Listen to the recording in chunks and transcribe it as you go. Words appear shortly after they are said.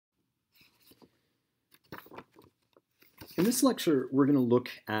In this lecture, we're going to look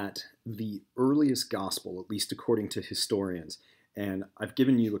at the earliest gospel, at least according to historians. And I've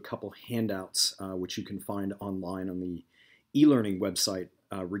given you a couple handouts, which you can find online on the e-learning website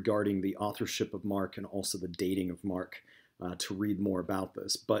regarding the authorship of Mark and also the dating of Mark to read more about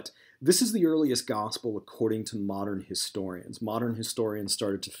this. But this is the earliest gospel according to modern historians. Modern historians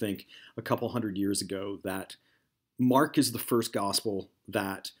started to think a couple hundred years ago that Mark is the first gospel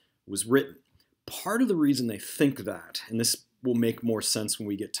that was written. Part of the reason they think that, and this will make more sense when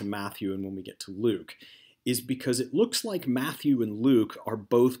we get to Matthew and when we get to Luke, is because it looks like Matthew and Luke are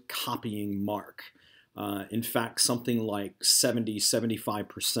both copying Mark. In fact, something like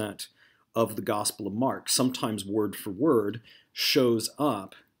 70–75% of the Gospel of Mark, sometimes word for word, shows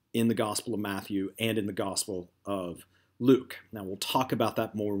up in the Gospel of Matthew and in the Gospel of Luke. Now, we'll talk about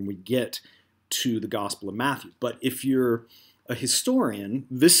that more when we get to the Gospel of Matthew. But if you're a historian,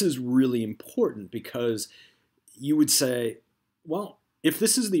 this is really important because you would say, well, if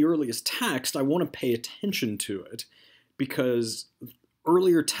this is the earliest text, I want to pay attention to it because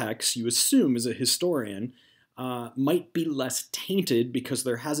earlier texts, you assume as a historian, might be less tainted because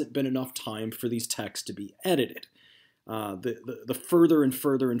there hasn't been enough time for these texts to be edited. The further and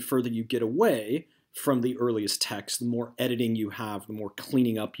further and further you get away from the earliest text, the more editing you have, the more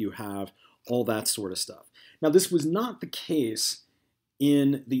cleaning up you have, all that sort of stuff. Now, this was not the case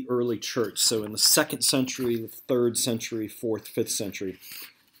in the early church. So in the 2nd century, the 3rd century, 4th, 5th century,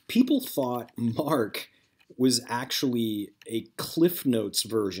 people thought Mark was actually a Cliff Notes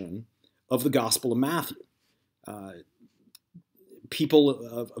version of the Gospel of Matthew. People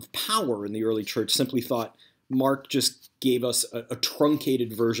of power in the early church simply thought Mark just gave us a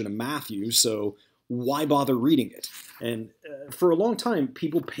truncated version of Matthew, so why bother reading it? And for a long time,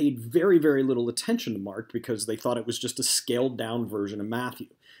 people paid very, very little attention to Mark because they thought it was just a scaled-down version of Matthew.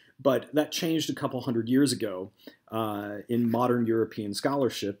 But that changed a couple hundred years ago in modern European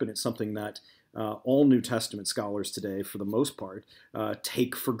scholarship, and it's something that all New Testament scholars today, for the most part,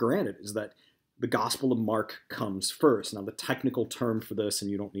 take for granted, is that the Gospel of Mark comes first. Now, the technical term for this,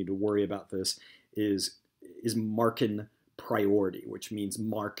 and you don't need to worry about this, is Markan priority, which means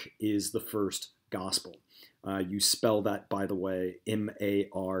Mark is the first gospel. You spell that, by the way,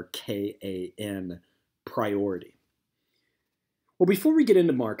 M-A-R-K-A-N, priority. Well, before we get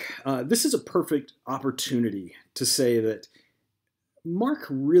into Mark, this is a perfect opportunity to say that Mark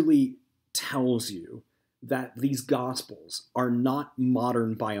really tells you that these gospels are not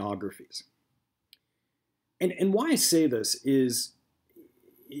modern biographies. And why I say this is,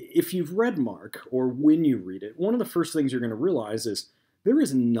 if you've read Mark, or when you read it, one of the first things you're going to realize is there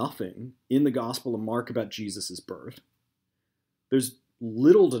is nothing in the Gospel of Mark about Jesus' birth. There's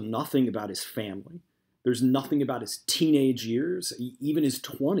little to nothing about his family. There's nothing about his teenage years, even his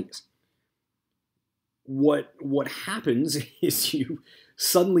 20s. What happens is you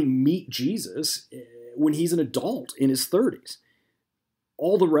suddenly meet Jesus when he's an adult in his 30s.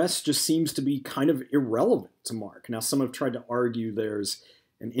 All the rest just seems to be kind of irrelevant to Mark. Now, some have tried to argue there's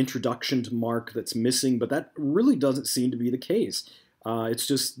an introduction to Mark that's missing, but that really doesn't seem to be the case. It's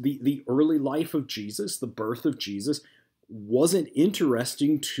just the early life of Jesus, the birth of Jesus, wasn't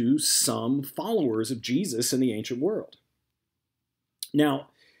interesting to some followers of Jesus in the ancient world. Now,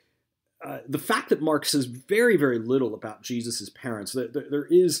 the fact that Mark says very, very little about Jesus' parents, there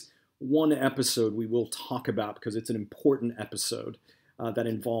is one episode we will talk about because it's an important episode that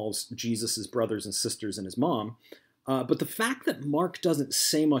involves Jesus' brothers and sisters and his mom. But the fact that Mark doesn't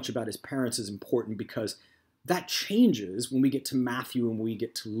say much about his parents is important because that changes when we get to Matthew and we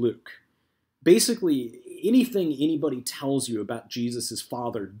get to Luke. Basically, anything anybody tells you about Jesus'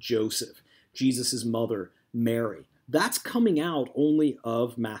 father, Joseph, Jesus' mother, Mary, that's coming out only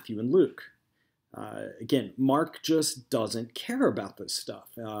of Matthew and Luke. Again, Mark just doesn't care about this stuff.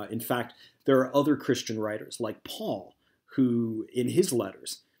 In fact, there are other Christian writers like Paul, who in his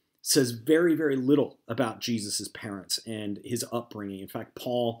letters says very, very little about Jesus' parents and his upbringing. In fact,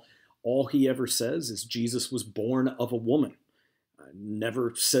 Paul, all he ever says is Jesus was born of a woman.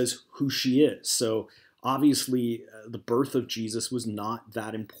 Never says who she is. So obviously, the birth of Jesus was not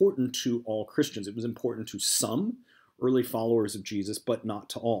that important to all Christians. It was important to some early followers of Jesus, but not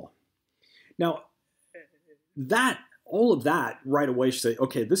to all. Now, all of that right away should say,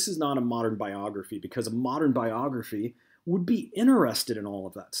 okay, this is not a modern biography, because a modern biography would be interested in all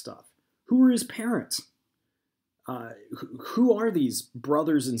of that stuff. Who are his parents? Who are these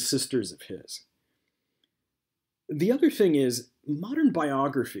brothers and sisters of his? The other thing is, modern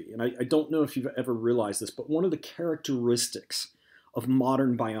biography, and I don't know if you've ever realized this, but one of the characteristics of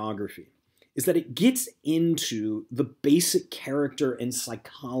modern biography is that it gets into the basic character and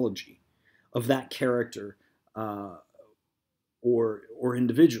psychology of that character or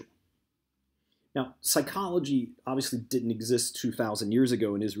individual. Now, psychology obviously didn't exist 2,000 years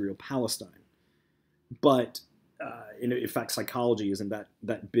ago in Israel-Palestine, but in fact, psychology isn't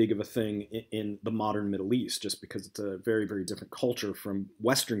that big of a thing in the modern Middle East, just because it's a very, very different culture from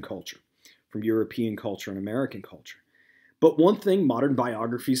Western culture, from European culture and American culture. But one thing modern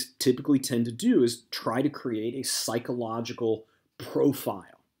biographies typically tend to do is try to create a psychological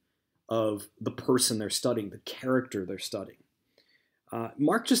profile of the person they're studying, the character they're studying.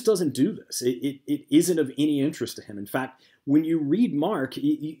 Mark just doesn't do this. It isn't of any interest to him. In fact, when you read Mark,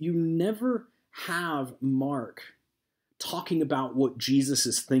 you never have Mark talking about what Jesus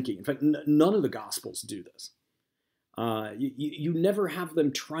is thinking. In fact, none of the Gospels do this. You never have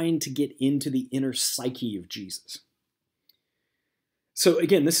them trying to get into the inner psyche of Jesus. So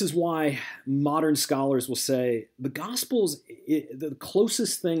again, this is why modern scholars will say the Gospels, the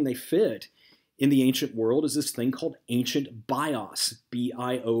closest thing they fit in the ancient world is this thing called ancient bios,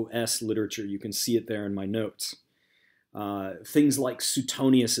 B-I-O-S literature. You can see it there in my notes. Things like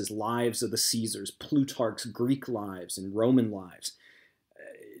Suetonius's Lives of the Caesars, Plutarch's Greek Lives and Roman Lives.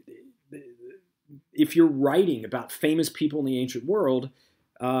 If you're writing about famous people in the ancient world,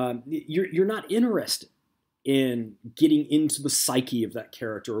 you're not interested in getting into the psyche of that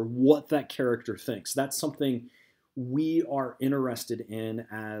character or what that character thinks. That's something we are interested in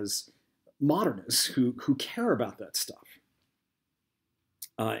as modernists who care about that stuff.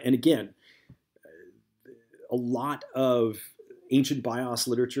 And again, a lot of ancient bios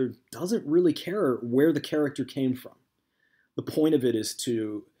literature doesn't really care where the character came from. The point of it is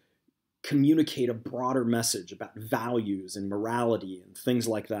to communicate a broader message about values and morality and things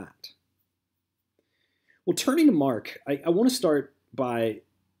like that. Well, turning to Mark, I want to start by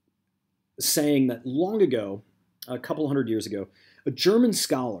saying that long ago, a couple hundred years ago, a German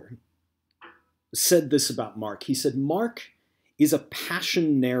scholar said this about Mark. He said, Mark is a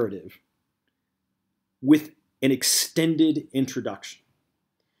passion narrative with an extended introduction.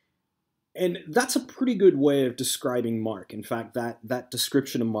 And that's a pretty good way of describing Mark. In fact, that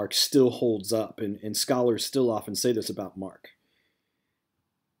description of Mark still holds up, and scholars still often say this about Mark.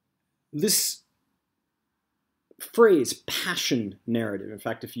 This phrase, passion narrative, in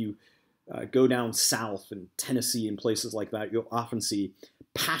fact, if you go down south in Tennessee and places like that, you'll often see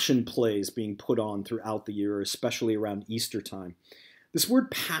passion plays being put on throughout the year, especially around Easter time. This word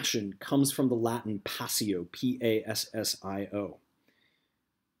passion comes from the Latin passio, P-A-S-S-I-O.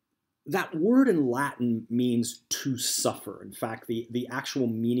 That word in Latin means to suffer. In fact, the actual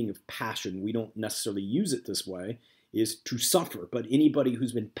meaning of passion, we don't necessarily use it this way, is to suffer. But anybody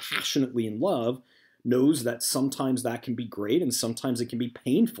who's been passionately in love knows that sometimes that can be great and sometimes it can be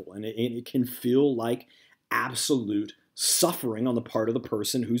painful, and it can feel like absolute suffering on the part of the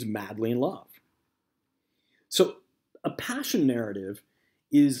person who's madly in love. So a passion narrative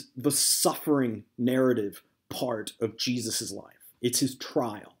is the suffering narrative part of Jesus' life. It's his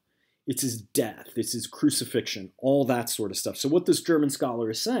trial. It's his death. It's his crucifixion, all that sort of stuff. So what this German scholar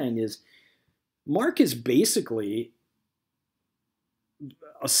is saying is Mark is basically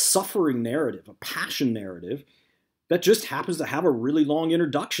a suffering narrative, a passion narrative that just happens to have a really long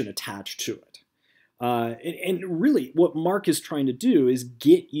introduction attached to it. And really what Mark is trying to do is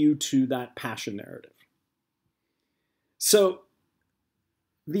get you to that passion narrative. So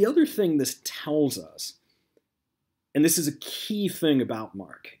the other thing this tells us, and this is a key thing about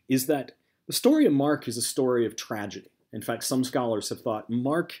Mark, is that the story of Mark is a story of tragedy. In fact, some scholars have thought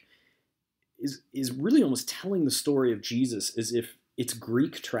Mark is really almost telling the story of Jesus as if it's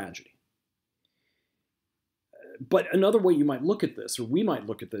Greek tragedy. But another way you might look at this, or we might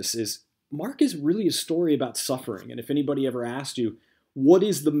look at this, is Mark is really a story about suffering. And if anybody ever asked you, what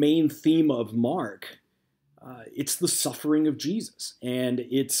is the main theme of Mark? It's the suffering of Jesus. And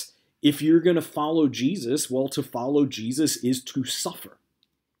it's, if you're going to follow Jesus, well, to follow Jesus is to suffer.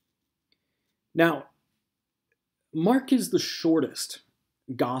 Now, Mark is the shortest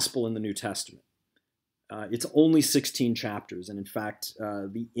gospel in the New Testament. It's only 16 chapters. And in fact,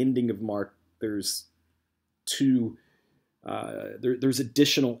 the ending of Mark, there's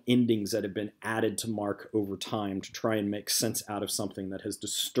additional endings that have been added to Mark over time to try and make sense out of something that has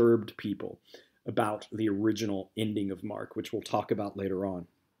disturbed people about the original ending of Mark, which we'll talk about later on.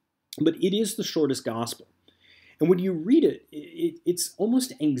 But it is the shortest gospel. And when you read it, it's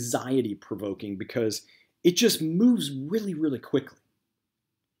almost anxiety-provoking because it just moves really, really quickly.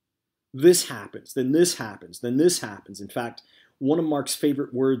 This happens, then this happens, then this happens. In fact, one of Mark's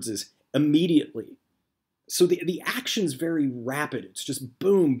favorite words is immediately. So the action's very rapid. It's just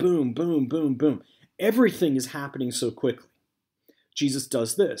boom, boom, boom, boom, boom. Everything is happening so quickly. Jesus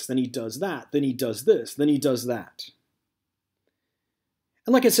does this, then he does that, then he does this, then he does that.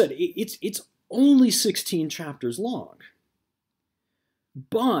 And like I said, it's only 16 chapters long,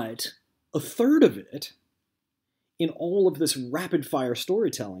 but a third of it in all of this rapid fire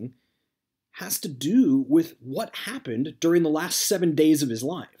storytelling has to do with what happened during the last 7 days of his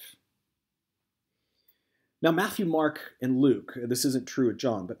life. Now, Matthew, Mark, and Luke, this isn't true at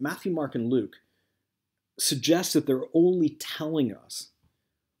John, but Matthew, Mark, and Luke suggest that they're only telling us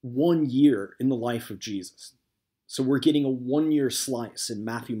 1 year in the life of Jesus. So we're getting a 1 year slice in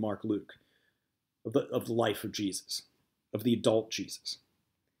Matthew, Mark, Luke of the life of Jesus, of the adult Jesus.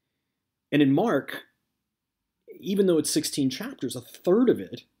 And in Mark, even though it's 16 chapters, a third of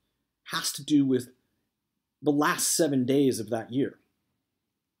it has to do with the last 7 days of that year.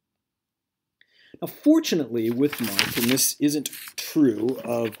 Now, fortunately with Mark, and this isn't true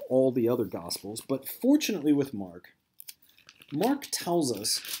of all the other Gospels, but fortunately with Mark, Mark tells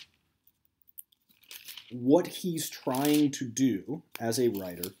us what he's trying to do as a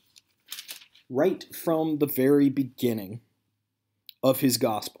writer right from the very beginning of his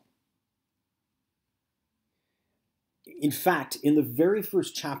Gospel. In fact, in the very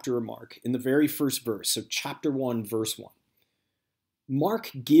first chapter of Mark, in the very first verse, so chapter 1, verse 1,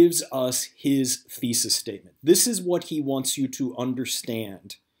 Mark gives us his thesis statement. This is what he wants you to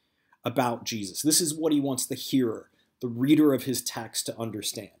understand about Jesus. This is what he wants the hearer, the reader of his text, to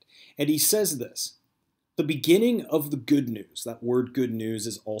understand. And he says this: the beginning of the good news, that word good news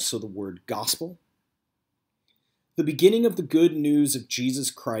is also the word gospel. The beginning of the good news of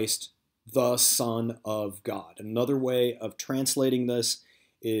Jesus Christ, the Son of God. Another way of translating this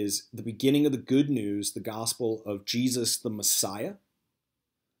is the beginning of the good news, the gospel of Jesus the Messiah,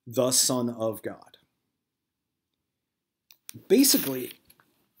 the Son of God. Basically,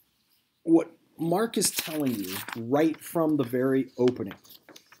 what Mark is telling you right from the very opening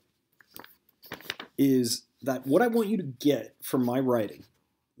is that what I want you to get from my writing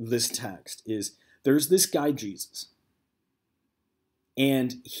this text is there's this guy Jesus,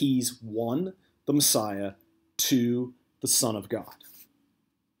 and he's 1, the Messiah, 2, the Son of God.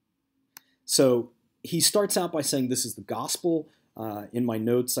 So he starts out by saying this is the gospel. In my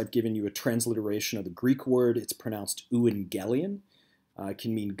notes, I've given you a transliteration of the Greek word. It's pronounced euangelion. It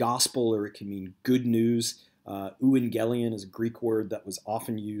can mean gospel or it can mean good news. Euangelion is a Greek word that was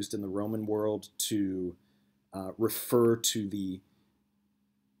often used in the Roman world to refer to the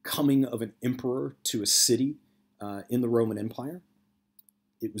coming of an emperor to a city in the Roman Empire.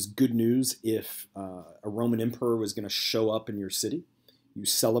 It was good news if a Roman emperor was going to show up in your city. You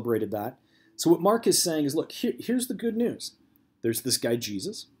celebrated that. So what Mark is saying is, look, here's the good news. There's this guy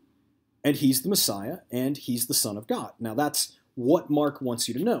Jesus, and he's the Messiah, and he's the Son of God. Now that's what Mark wants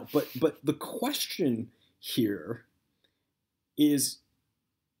you to know. But the question here is,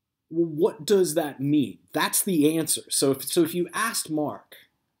 well, what does that mean? That's the answer. So if you asked Mark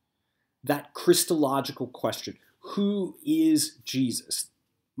that Christological question, who is Jesus?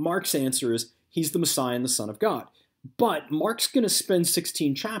 Mark's answer is, he's the Messiah and the Son of God. But Mark's going to spend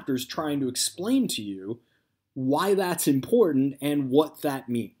 16 chapters trying to explain to you why that's important and what that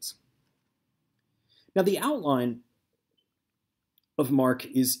means. Now, the outline of Mark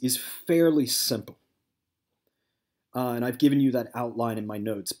is fairly simple. And I've given you that outline in my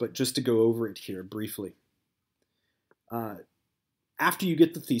notes, but just to go over it here briefly. After you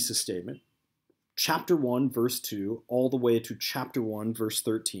get the thesis statement, chapter 1, verse 2, all the way to chapter 1, verse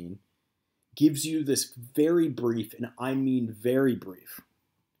 13, gives you this very brief, and I mean very brief,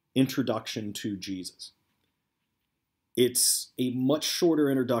 introduction to Jesus. It's a much shorter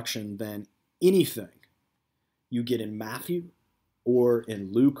introduction than anything you get in Matthew or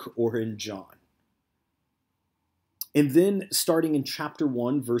in Luke or in John. And then starting in chapter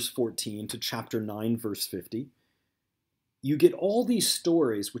 1, verse 14 to chapter 9, verse 50, you get all these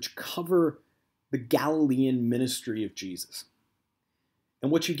stories which cover the Galilean ministry of Jesus.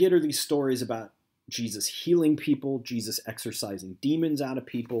 And what you get are these stories about Jesus healing people, Jesus exorcising demons out of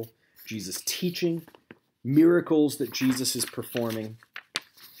people, Jesus teaching, miracles that Jesus is performing.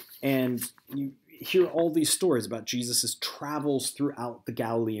 And you hear all these stories about Jesus' travels throughout the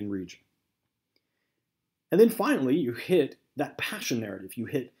Galilean region. And then finally, you hit that passion narrative. You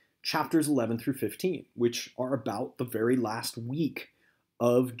hit chapters 11 through 15, which are about the very last week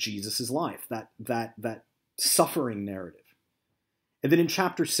of Jesus' life, that suffering narrative. And then in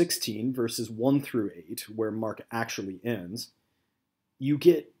chapter 16, verses 1 through 8, where Mark actually ends, you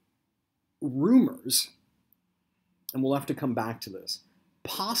get rumors, and we'll have to come back to this,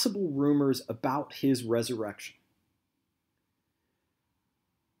 possible rumors about his resurrection.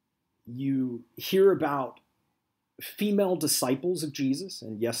 You hear about female disciples of Jesus,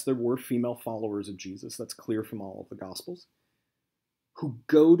 and yes, there were female followers of Jesus, that's clear from all of the Gospels, who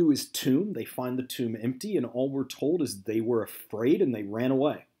go to his tomb. They find the tomb empty, and all we're told is they were afraid and they ran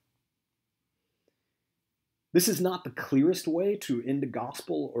away. This is not the clearest way to end a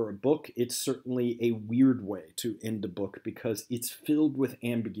gospel or a book. It's certainly a weird way to end a book because it's filled with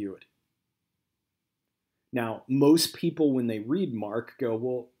ambiguity. Now, most people, when they read Mark, go,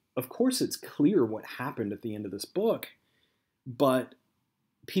 well, of course it's clear what happened at the end of this book, but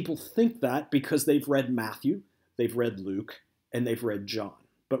people think that because they've read Matthew, they've read Luke, and they've read John.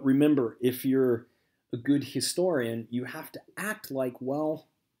 But remember, if you're a good historian, you have to act like, well,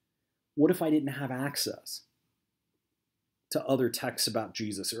 what if I didn't have access to other texts about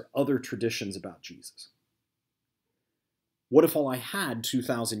Jesus or other traditions about Jesus? What if all I had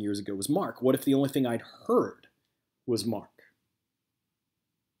 2,000 years ago was Mark? What if the only thing I'd heard was Mark?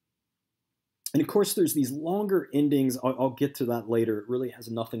 And of course, there's these longer endings. I'll get to that later. It really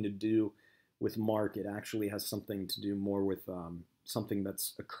has nothing to do with Mark. It actually has something to do more with something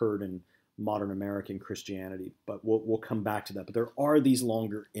that's occurred in modern American Christianity. But we'll come back to that. But there are these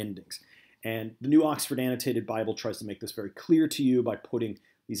longer endings. And the New Oxford Annotated Bible tries to make this very clear to you by putting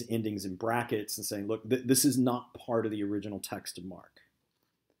these endings in brackets and saying, look, this is not part of the original text of Mark.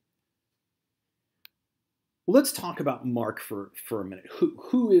 Well, let's talk about Mark for a minute.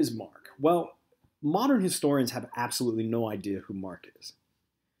 Who is Mark? Well, modern historians have absolutely no idea who Mark is.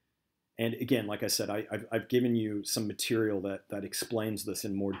 And again, like I said, I've given you some material that explains this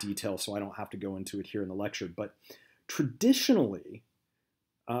in more detail, so I don't have to go into it here in the lecture. But traditionally,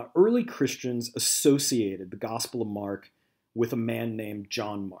 early Christians associated the Gospel of Mark with a man named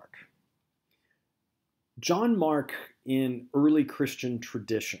John Mark. John Mark, in early Christian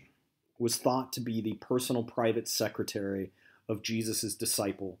tradition, was thought to be the personal private secretary of Jesus'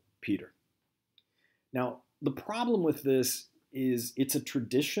 disciple, Peter. Now, the problem with this is it's a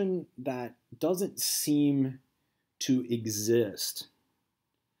tradition that doesn't seem to exist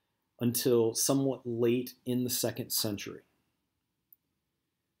until somewhat late in the 2nd century.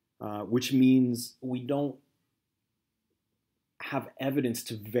 Which means we don't have evidence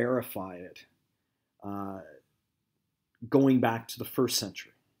to verify it going back to the 1st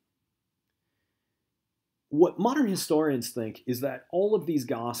century. What modern historians think is that all of these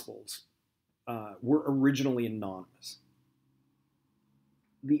Gospels were originally anonymous.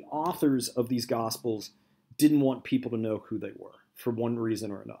 The authors of these Gospels didn't want people to know who they were for one reason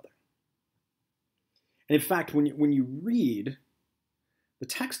or another. And in fact, when you read the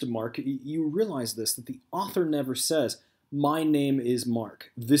text of Mark, you realize this, that the author never says, my name is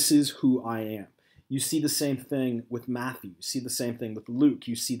Mark. This is who I am. You see the same thing with Matthew. You see the same thing with Luke.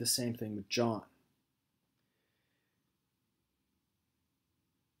 You see the same thing with John.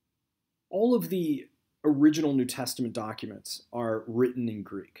 All of the original New Testament documents are written in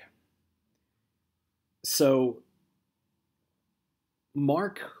Greek. So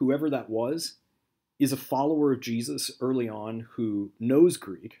Mark, whoever that was, is a follower of Jesus early on who knows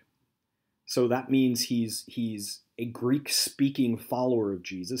Greek. So that means he's a Greek-speaking follower of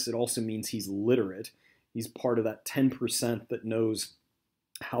Jesus. It also means he's literate. He's part of that 10% that knows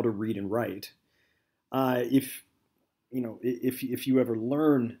how to read and write. If you ever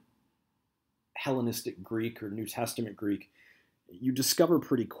learn Hellenistic Greek or New Testament Greek, you discover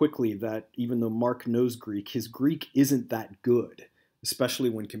pretty quickly that even though Mark knows Greek, his Greek isn't that good, especially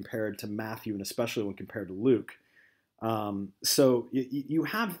when compared to Matthew and especially when compared to Luke. So you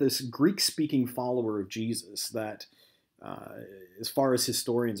have this Greek-speaking follower of Jesus that, as far as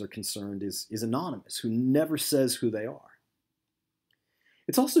historians are concerned, is anonymous, who never says who they are.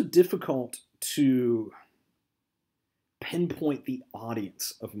 It's also difficult to pinpoint the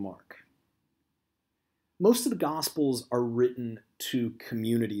audience of Mark. Most of the Gospels are written to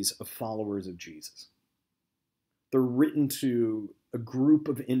communities of followers of Jesus. They're written to a group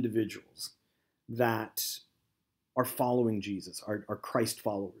of individuals that are following Jesus, are Christ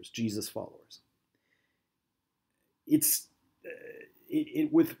followers, Jesus followers.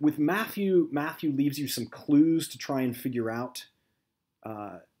 With Matthew leaves you some clues to try and figure out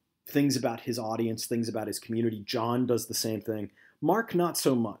things about his audience, things about his community. John does the same thing. Mark, not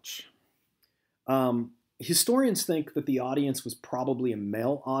so much. Historians think that the audience was probably a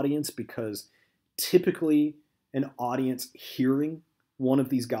male audience because typically an audience hearing one of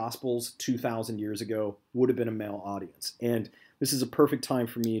these Gospels 2,000 years ago would have been a male audience. And this is a perfect time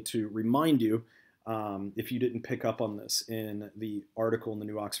for me to remind you, if you didn't pick up on this in the article in the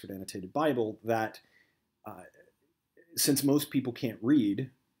New Oxford Annotated Bible, that since most people can't read,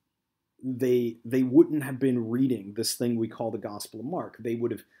 they wouldn't have been reading this thing we call the Gospel of Mark. They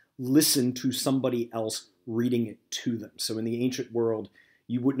would have listened to somebody else reading it to them. So in the ancient world,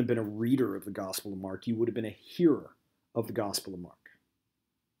 you wouldn't have been a reader of the Gospel of Mark. You would have been a hearer of the Gospel of Mark.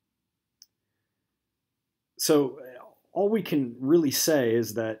 So all we can really say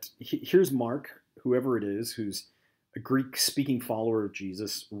is that here's Mark, whoever it is, who's a Greek-speaking follower of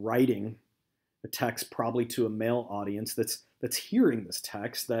Jesus, writing a text probably to a male audience that's hearing this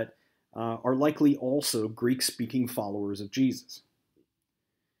text that are likely also Greek-speaking followers of Jesus.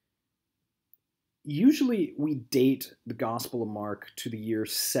 Usually we date the Gospel of Mark to the year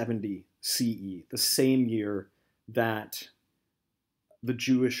 70 CE, the same year that the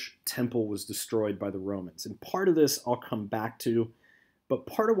Jewish temple was destroyed by the Romans. And part of this I'll come back to, but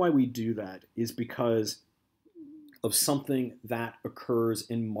part of why we do that is because of something that occurs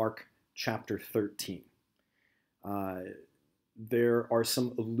in Mark chapter 13. There are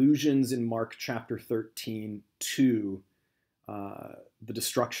some allusions in Mark chapter 13 to the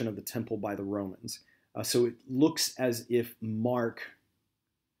destruction of the temple by the Romans. So it looks as if Mark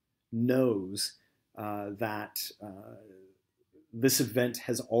knows that this event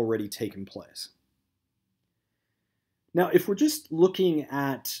has already taken place. Now, if we're just looking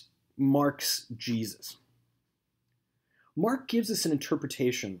at Mark's Jesus, Mark gives us an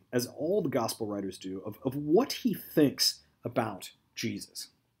interpretation, as all the gospel writers do, of what he thinks about Jesus.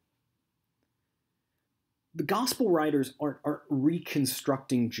 The gospel writers aren't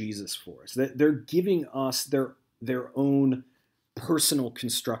reconstructing Jesus for us. They're giving us their own personal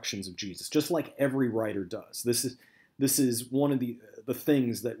constructions of Jesus, just like every writer does. This is one of the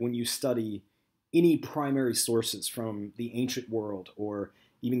things that when you study any primary sources from the ancient world, or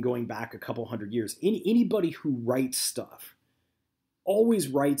even going back a couple hundred years, anybody who writes stuff always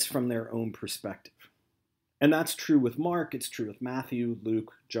writes from their own perspective. And that's true with Mark, it's true with Matthew,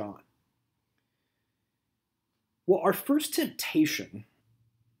 Luke, John. Well, our first temptation,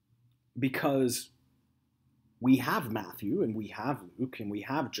 because we have Matthew and we have Luke and we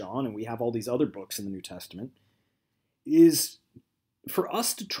have John and we have all these other books in the New Testament, is for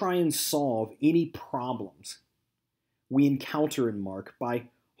us to try and solve any problems we encounter in Mark by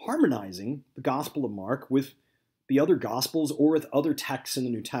harmonizing the Gospel of Mark with the other Gospels or with other texts in the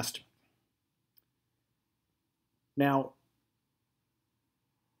New Testament. Now,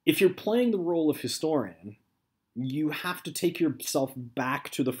 if you're playing the role of historian, you have to take yourself back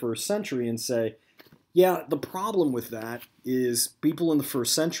to the first century and say, yeah, the problem with that is people in the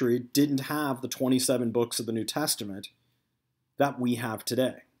first century didn't have the 27 books of the New Testament that we have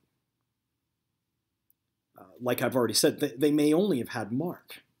today. Like I've already said, they may only have had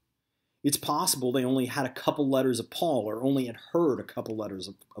Mark. It's possible they only had a couple letters of Paul, or only had heard a couple letters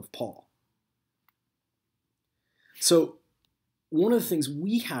of Paul. So one of the things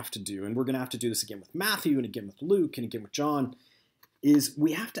we have to do, and we're going to have to do this again with Matthew and again with Luke and again with John, is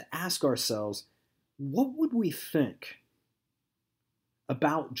we have to ask ourselves, what would we think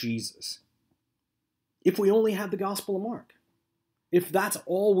about Jesus if we only had the Gospel of Mark? If that's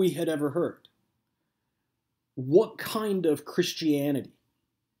all we had ever heard? What kind of Christianity,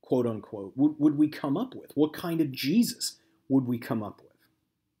 quote unquote, would we come up with? What kind of Jesus would we come up with?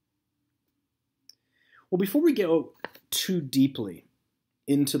 Well, before we go too deeply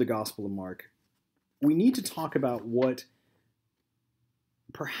into the Gospel of Mark, we need to talk about what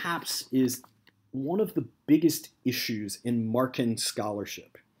perhaps is one of the biggest issues in Markan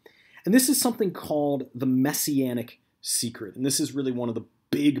scholarship. And this is something called the Messianic secret. And this is really one of the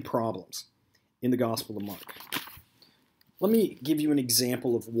big problems in the Gospel of Mark. Let me give you an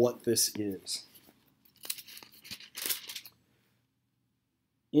example of what this is.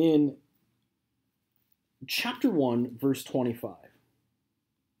 In chapter 1, verse 25,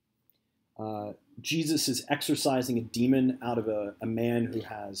 Jesus is exorcising a demon out of a man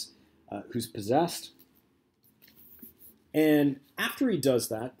who's possessed. And after he does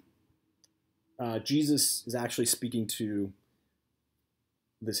that, Jesus is actually speaking to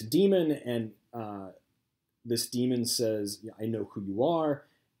this demon, and this demon says, yeah, I know who you are.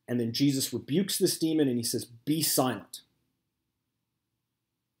 And then Jesus rebukes this demon and he says, be silent.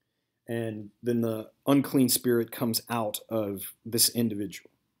 And then the unclean spirit comes out of this individual.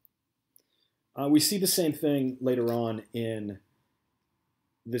 We see the same thing later on in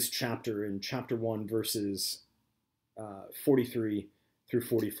this chapter, in chapter 1, verses 43 through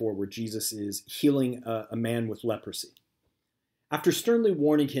 44, where Jesus is healing a man with leprosy. After sternly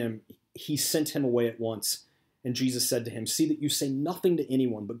warning him, he sent him away at once. And Jesus said to him, see that you say nothing to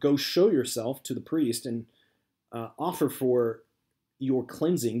anyone, but go show yourself to the priest and offer for your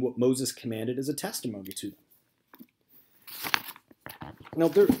cleansing what Moses commanded as a testimony to them. Now,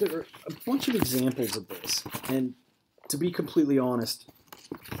 there are a bunch of examples of this. And to be completely honest,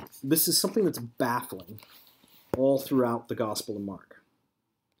 this is something that's baffling all throughout the Gospel of Mark.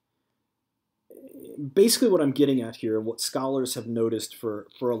 Basically what I'm getting at here, and what scholars have noticed for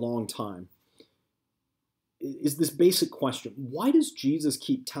a long time, is this basic question. Why does Jesus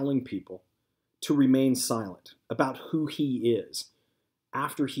keep telling people to remain silent about who he is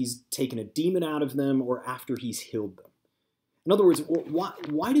after he's taken a demon out of them or after he's healed them? In other words,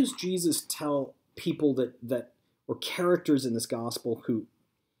 why does Jesus tell people that or characters in this gospel who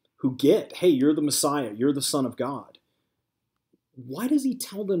get, hey, you're the Messiah, you're the Son of God, why does he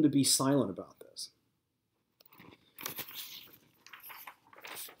tell them to be silent about this?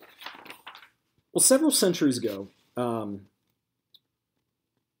 Well, several centuries ago,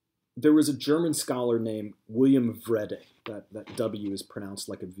 there was a German scholar named William Wrede. That W is pronounced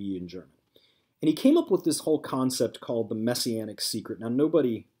like a V in German. And he came up with this whole concept called the Messianic secret. Now,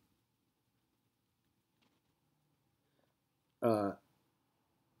 nobody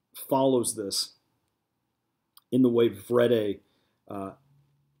follows this in the way Wrede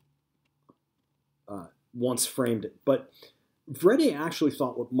once framed it. But Wrede actually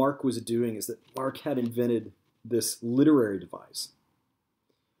thought what Mark was doing is that Mark had invented this literary device,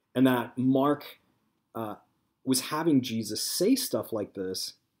 and that Mark was having Jesus say stuff like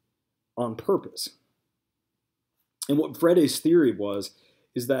this on purpose. And what Wrede's theory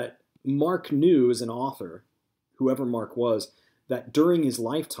is that Mark knew as an author, whoever Mark was, that during his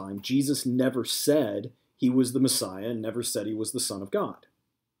lifetime, Jesus never said he was the Messiah and never said he was the Son of God.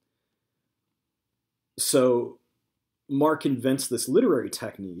 So Mark invents this literary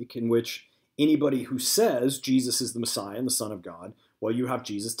technique in which anybody who says Jesus is the Messiah and the Son of God, well, you have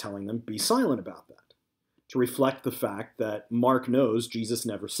Jesus telling them, be silent about that, to reflect the fact that Mark knows Jesus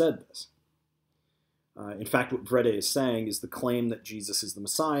never said this. In fact, what Wrede is saying is the claim that Jesus is the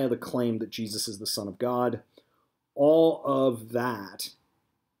Messiah, the claim that Jesus is the Son of God, all of that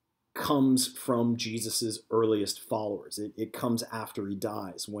comes from Jesus' earliest followers. It comes after he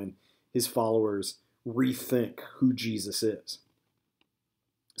dies, when his followers rethink who Jesus is.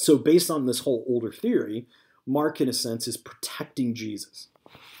 So based on this whole older theory, Mark, in a sense, is protecting Jesus.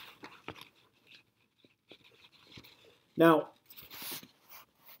 Now,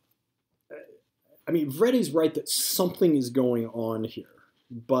 I mean, Wrede's right that something is going on here,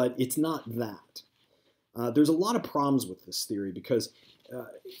 but it's not that. There's a lot of problems with this theory because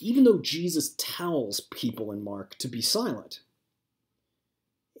even though Jesus tells people in Mark to be silent,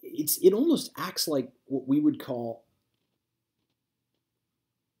 it almost acts like what we would call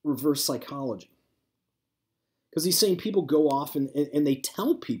reverse psychology. Because he's saying people go off and they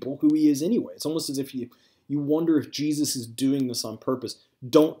tell people who he is anyway. It's almost as if you wonder if Jesus is doing this on purpose.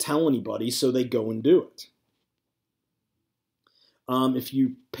 Don't tell anybody, so they go and do it. If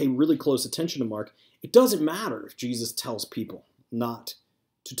you pay really close attention to Mark, it doesn't matter if Jesus tells people not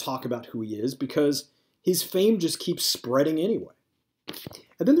to talk about who he is, because his fame just keeps spreading anyway.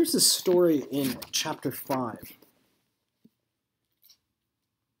 And then there's this story in chapter 5.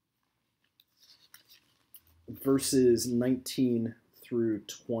 Verses 19 through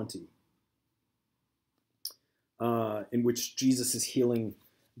 20, in which Jesus is healing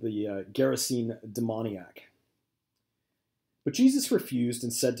the Gerasene demoniac. But Jesus refused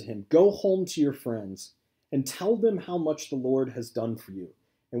and said to him, "Go home to your friends and tell them how much the Lord has done for you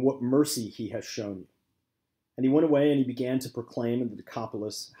and what mercy he has shown you." And he went away and he began to proclaim in the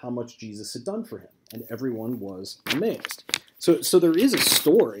Decapolis how much Jesus had done for him, and everyone was amazed. So there is a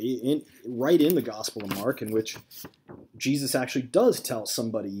story right in the Gospel of Mark in which Jesus actually does tell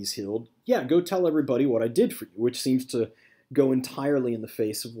somebody he's healed, yeah, go tell everybody what I did for you, which seems to go entirely in the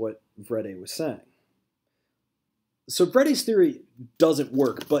face of what Wrede was saying. So Wrede's theory doesn't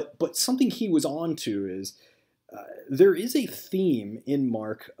work, but something he was onto is there is a theme in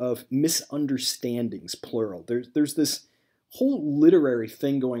Mark of misunderstandings, plural. There's this whole literary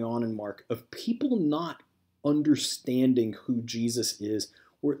thing going on in Mark of people not understanding who Jesus is,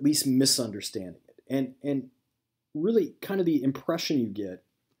 or at least misunderstanding it. And really kind of the impression you get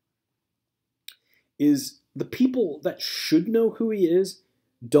is the people that should know who he is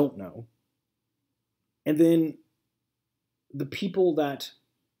don't know. And then the people that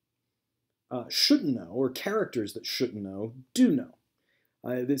shouldn't know, or characters that shouldn't know, do know.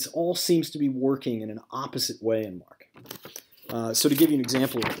 This all seems to be working in an opposite way in Mark. So to give you an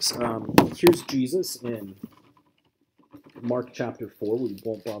example of this, here's Jesus in Mark chapter 4. We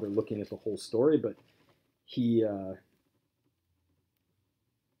won't bother looking at the whole story, but he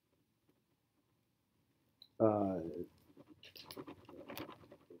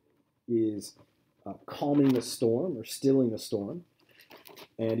is calming the storm, or stilling the storm,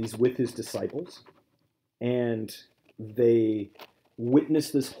 and he's with his disciples, and they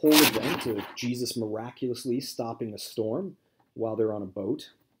witness this whole event of Jesus miraculously stopping a storm while they're on a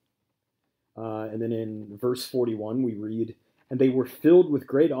boat. And then in verse 41 we read, "And they were filled with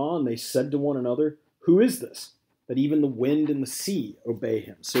great awe, and they said to one another, Who is this? That even the wind and the sea obey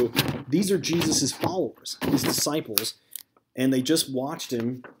him. So these are Jesus' followers, his disciples, and they just watched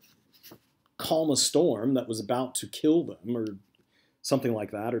him calm a storm that was about to kill them or something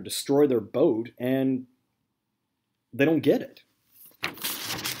like that, or destroy their boat, and they don't get it.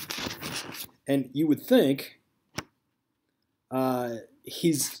 And you would think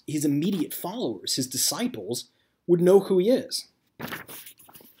his immediate followers, his disciples, would know who he is.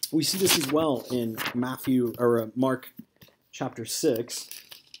 We see this as well in Mark chapter 6,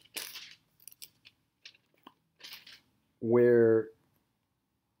 where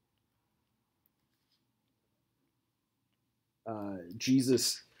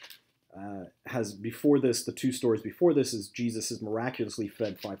Jesus has, before this, the two stories before this is Jesus has miraculously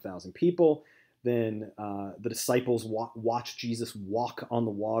fed 5,000 people. Then the disciples watch Jesus walk on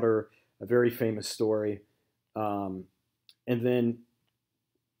the water, a very famous story. And then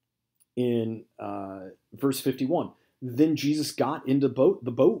in verse 51, then Jesus got into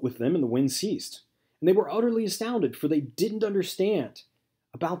the boat with them, and the wind ceased. And they were utterly astounded, for they didn't understand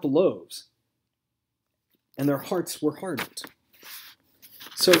about the loaves, and their hearts were hardened.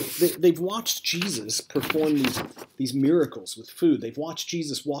 So they've watched Jesus perform these miracles with food. They've watched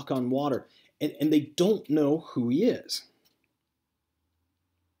Jesus walk on water, and they don't know who he is.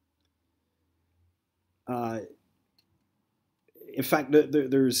 In fact,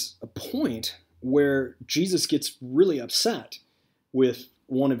 there's a point where Jesus gets really upset with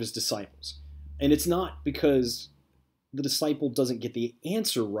one of his disciples. And it's not because the disciple doesn't get the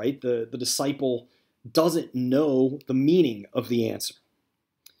answer right. The disciple doesn't know the meaning of the answer.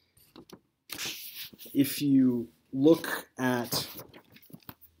 If you look at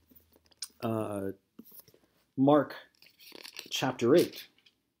Mark chapter 8,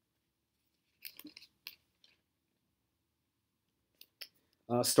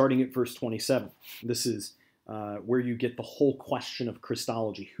 starting at verse 27, this is where you get the whole question of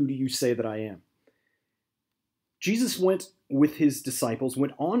Christology. Who do you say that I am? Jesus went on with his disciples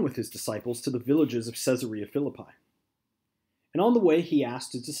to the villages of Caesarea Philippi. And on the way he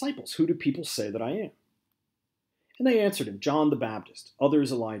asked his disciples, who do people say that I am? And they answered him, John the Baptist,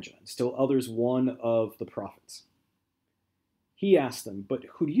 others Elijah, and still others one of the prophets. He asked them, but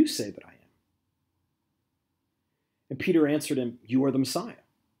who do you say that I am? And Peter answered him, you are the Messiah.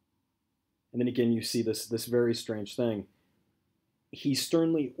 And then again you see this very strange thing. He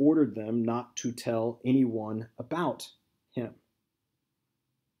sternly ordered them not to tell anyone about him.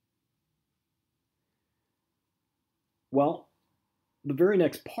 Well, the very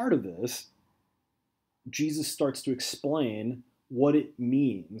next part of this, Jesus starts to explain what it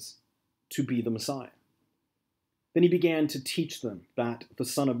means to be the Messiah. Then he began to teach them that the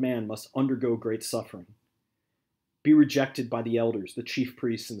Son of Man must undergo great suffering, be rejected by the elders, the chief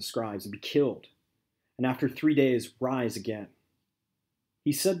priests, and the scribes, and be killed, and after 3 days rise again.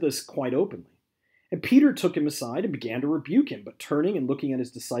 He said this quite openly. And Peter took him aside and began to rebuke him, but turning and looking at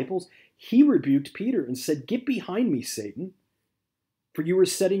his disciples, he rebuked Peter and said, get behind me, Satan, for you are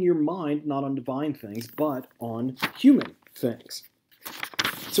setting your mind not on divine things, but on human things.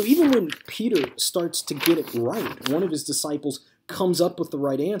 So even when Peter starts to get it right, one of his disciples comes up with the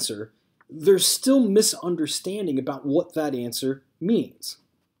right answer, there's still misunderstanding about what that answer means.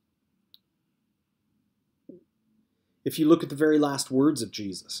 If you look at the very last words of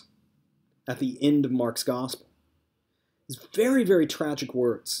Jesus at the end of Mark's gospel, it's very, very tragic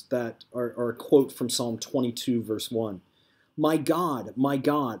words that are a quote from Psalm 22, verse 1. My God,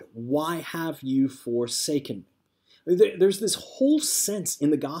 why have you forsaken me? There's this whole sense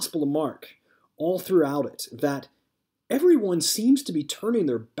in the Gospel of Mark, all throughout it, that everyone seems to be turning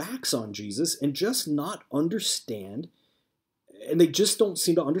their backs on Jesus and just not understand, and they just don't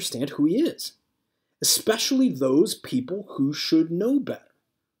seem to understand who he is. Especially those people who should know better,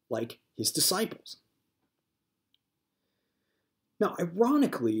 like his disciples. Now,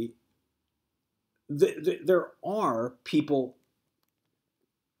 ironically, there are people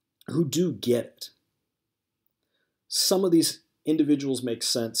who do get it. Some of these individuals make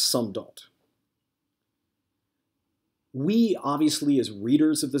sense, some don't. We, obviously, as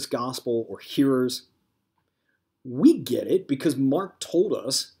readers of this gospel or hearers, we get it because Mark told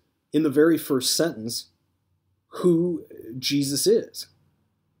us in the very first sentence who Jesus is.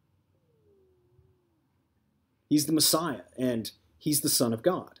 He's the Messiah, and he's the Son of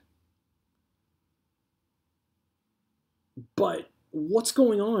God. But what's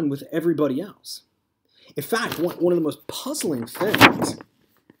going on with everybody else? In fact, one of the most puzzling things,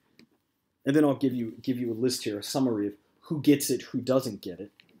 and then I'll give you a list here, a summary of who gets it, who doesn't get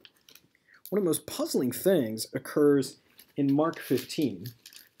it. One of the most puzzling things occurs in Mark 15.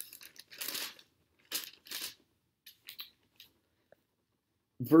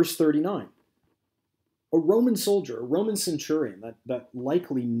 Verse 39. A Roman soldier, a Roman centurion that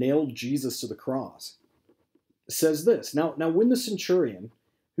likely nailed Jesus to the cross, says this. Now when the centurion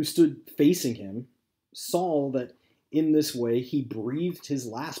who stood facing him saw that in this way he breathed his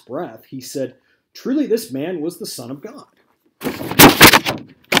last breath, he said, "Truly this man was the Son of God."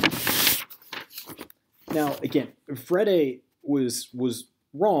 Now, again, Frede was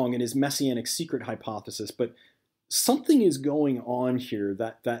wrong in his messianic secret hypothesis, but something is going on here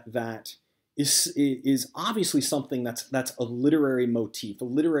that is obviously something that's a literary motif, a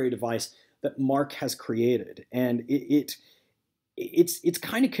literary device that Mark has created, and it's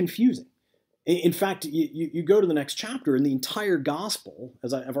kind of confusing. In fact, you go to the next chapter, and the entire gospel,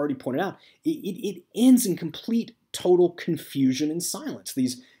 as I've already pointed out, it ends in complete, total confusion and silence.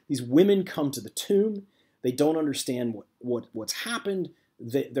 These women come to the tomb. They don't understand what's happened.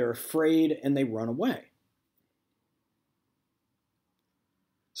 They're afraid, and they run away.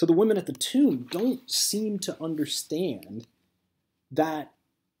 So the women at the tomb don't seem to understand that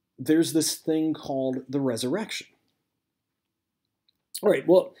there's this thing called the resurrection. All right,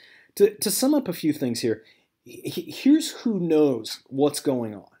 well, to sum up a few things here, here's who knows what's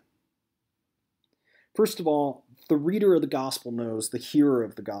going on. First of all, the reader of the gospel knows, the hearer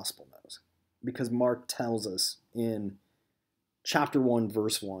of the gospel knows, because Mark tells us in chapter 1,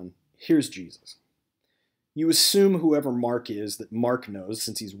 verse 1, here's Jesus. You assume whoever Mark is that Mark knows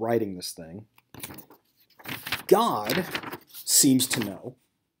since he's writing this thing. God seems to know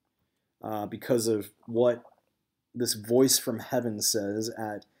because of what this voice from heaven says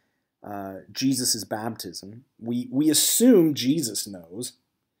at Jesus' baptism. We assume Jesus knows.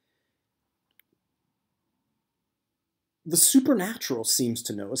 The supernatural seems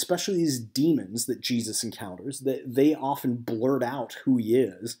to know, especially these demons that Jesus encounters, that they often blurt out who he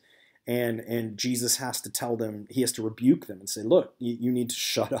is. And Jesus has to tell them, he has to rebuke them and say, look, you need to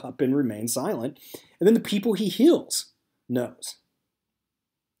shut up and remain silent. And then the people he heals knows.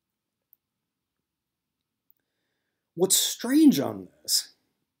 What's strange on this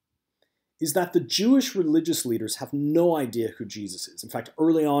is that the Jewish religious leaders have no idea who Jesus is. In fact,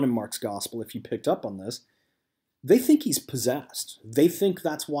 early on in Mark's gospel, if you picked up on this, they think he's possessed. They think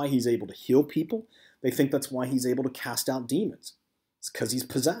that's why he's able to heal people. They think that's why he's able to cast out demons. It's because he's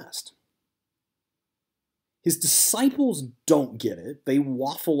possessed. His disciples don't get it. They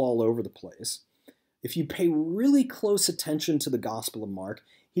waffle all over the place. If you pay really close attention to the Gospel of Mark,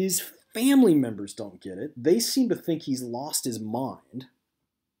 his family members don't get it. They seem to think he's lost his mind.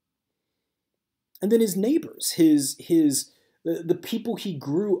 And then his neighbors, the people he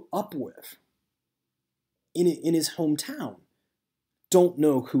grew up with in his hometown, don't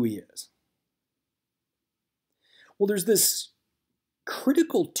know who he is. Well, there's this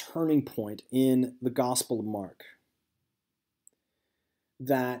critical turning point in the Gospel of Mark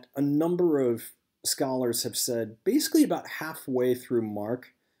that a number of scholars have said basically about halfway through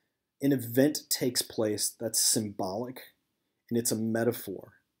Mark, an event takes place that's symbolic, and it's a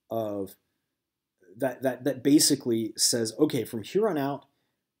metaphor of that basically says, okay, from here on out,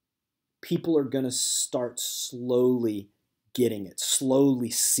 people are going to start slowly getting it, slowly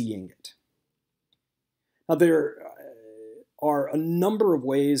seeing it. Now, there are a number of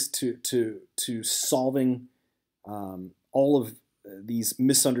ways to solving all of these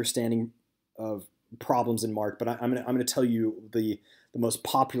misunderstanding of problems in Mark, but I'm going to tell you the most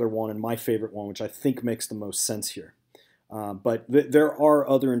popular one and my favorite one, which I think makes the most sense here. But there are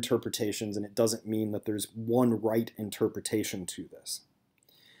other interpretations, and it doesn't mean that there's one right interpretation to this.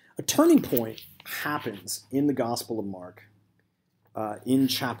 A turning point happens in the Gospel of Mark in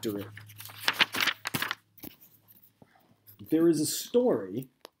chapter 8. There is a story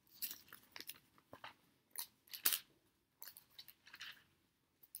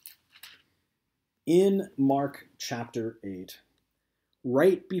in Mark chapter 8,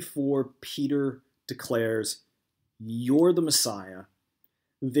 right before Peter declares, "You're the Messiah."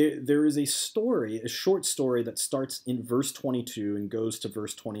 There is a story, a short story that starts in verse 22 and goes to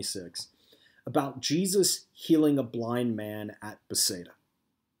verse 26 about Jesus healing a blind man at Bethsaida.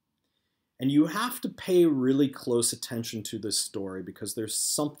 And you have to pay really close attention to this story because there's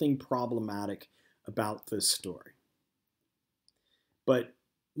something problematic about this story. But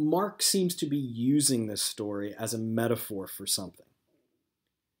Mark seems to be using this story as a metaphor for something.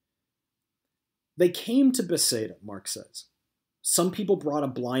 They came to Bethsaida, Mark says. Some people brought a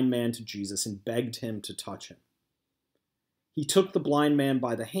blind man to Jesus and begged him to touch him. He took the blind man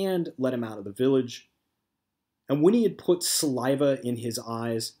by the hand, led him out of the village, and when he had put saliva in his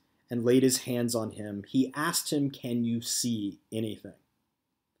eyes and laid his hands on him, he asked him, "Can you see anything?"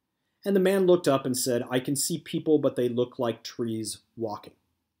 And the man looked up and said, "I can see people, but they look like trees walking."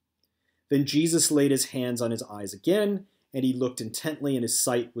 Then Jesus laid his hands on his eyes again, and he looked intently, and his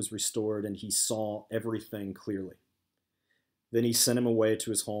sight was restored, and he saw everything clearly. Then he sent him away to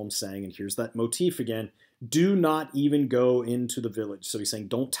his home, saying, and here's that motif again, do not even go into the village. So he's saying,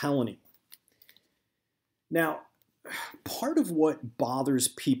 don't tell anyone. Now, part of what bothers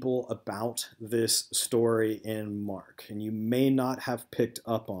people about this story in Mark, and you may not have picked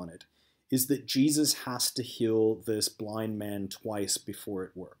up on it, is that Jesus has to heal this blind man twice before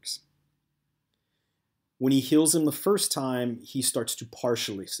it works. When he heals him the first time, he starts to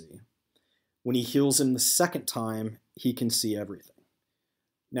partially see. When he heals him the second time, he can see everything.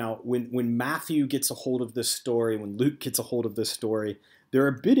 Now, when Matthew gets a hold of this story, when Luke gets a hold of this story, they're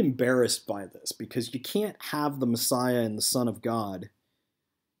a bit embarrassed by this because you can't have the Messiah and the Son of God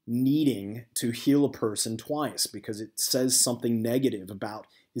needing to heal a person twice because it says something negative about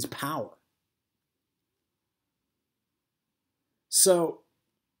his power. So,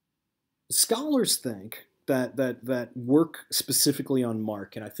 scholars think that work specifically on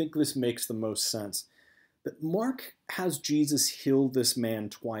Mark, and I think this makes the most sense, that Mark has Jesus heal this man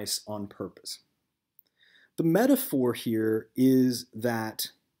twice on purpose. The metaphor here is that,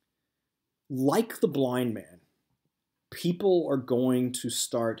 like the blind man, people are going to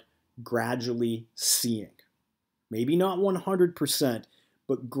start gradually seeing. Maybe not 100%,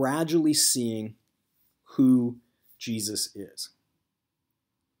 but gradually seeing who Jesus is.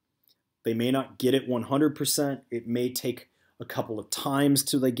 They may not get it 100%. It may take a couple of times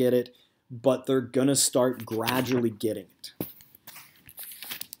till they get it, but they're going to start gradually getting it.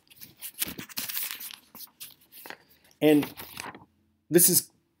 And this is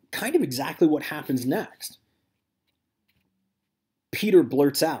kind of exactly what happens next. Peter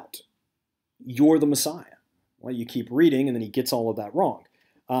blurts out, "You're the Messiah." Well, you keep reading, and then he gets all of that wrong.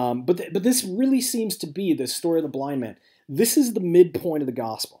 But this really seems to be the story of the blind man. This is the midpoint of the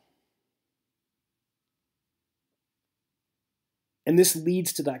gospel. And this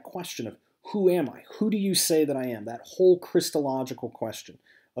leads to that question of, who am I? Who do you say that I am? That whole Christological question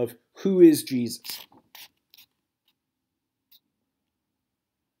of who is Jesus?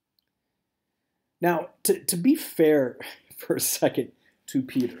 Now, to be fair for a second to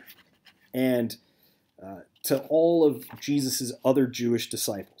Peter and to all of Jesus' other Jewish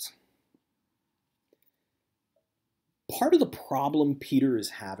disciples, part of the problem Peter is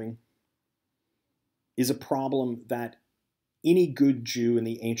having is a problem that any good Jew in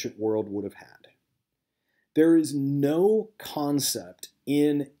the ancient world would have had. There is no concept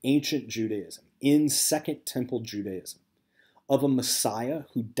in ancient Judaism, in Second Temple Judaism, of a Messiah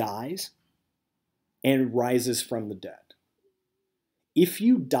who dies and rises from the dead. If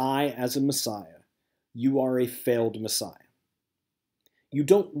you die as a Messiah, you are a failed Messiah. You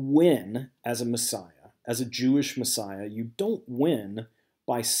don't win as a Messiah, as a Jewish Messiah. You don't win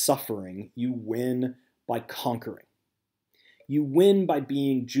by suffering. You win by conquering. You win by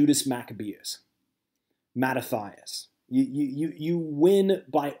being Judas Maccabeus, Mattathias. You win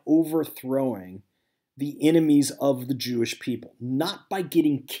by overthrowing the enemies of the Jewish people, not by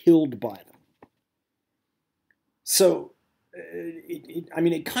getting killed by them. So,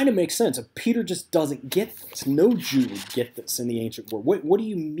 it kind of makes sense. Peter just doesn't get this. No Jew would get this in the ancient world. What do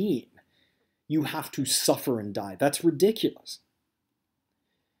you mean you have to suffer and die? That's ridiculous.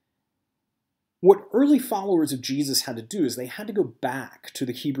 What early followers of Jesus had to do is they had to go back to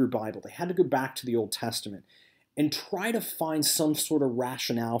the Hebrew Bible. They had to go back to the Old Testament and try to find some sort of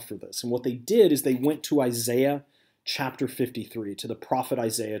rationale for this. And what they did is they went to Isaiah chapter 53, to the prophet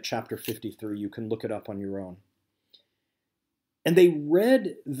Isaiah chapter 53. You can look it up on your own. And they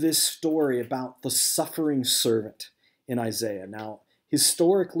read this story about the suffering servant in Isaiah. Now,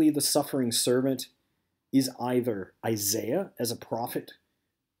 historically, the suffering servant is either Isaiah as a prophet,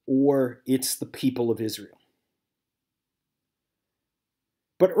 or it's the people of Israel.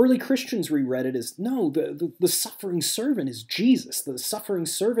 But early Christians reread it as, no, the suffering servant is Jesus. The suffering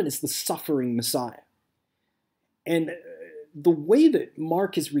servant is the suffering Messiah. And the way that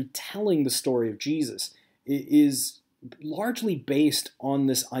Mark is retelling the story of Jesus is largely based on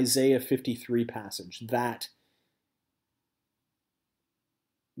this Isaiah 53 passage, that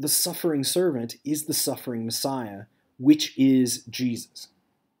the suffering servant is the suffering Messiah, which is Jesus.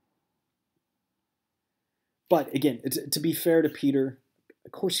 But again, to be fair to Peter,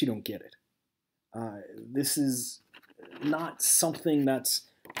 of course you don't get it. This is not something that's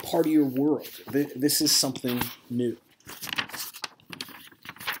part of your world. This is something new.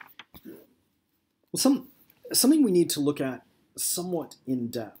 Well, something we need to look at somewhat in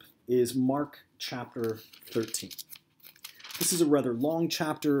depth is Mark chapter 13. This is a rather long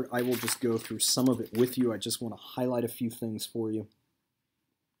chapter. I will just go through some of it with you. I just want to highlight a few things for you.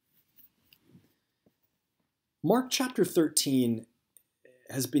 Mark chapter 13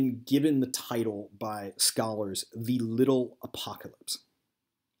 has been given the title by scholars, the Little Apocalypse.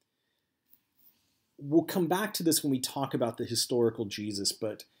 We'll come back to this when we talk about the historical Jesus,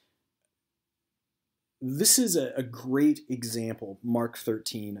 but this is a great example, Mark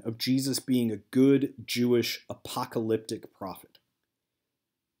 13, of Jesus being a good Jewish apocalyptic prophet.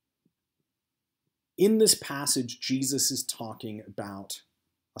 In this passage, Jesus is talking about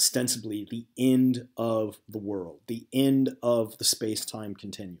ostensibly the end of the world, the end of the space-time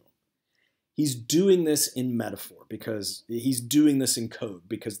continuum. He's doing this in metaphor because he's doing this in code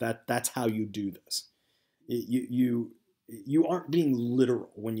because that's how you do this. You aren't being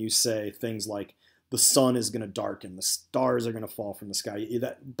literal when you say things like the sun is going to darken, the stars are going to fall from the sky.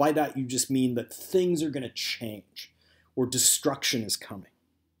 By that you just mean that things are going to change or destruction is coming.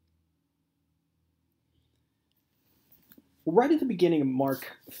 Right at the beginning of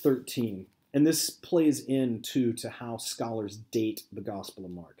Mark 13, and this plays into how scholars date the Gospel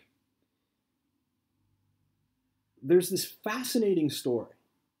of Mark, there's this fascinating story.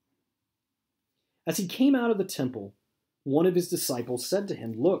 As he came out of the temple, one of his disciples said to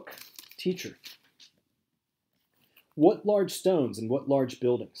him, "Look, teacher, what large stones and what large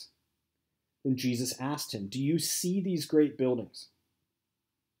buildings?" Then Jesus asked him, "Do you see these great buildings?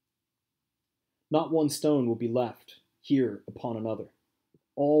 Not one stone will be left here upon another.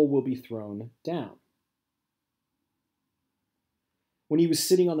 All will be thrown down." When he was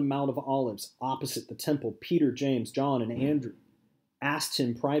sitting on the Mount of Olives opposite the temple, Peter, James, John, and Andrew asked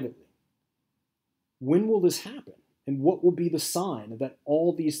him privately, "When will this happen? And what will be the sign that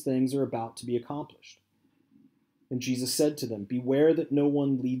all these things are about to be accomplished?" And Jesus said to them, "Beware that no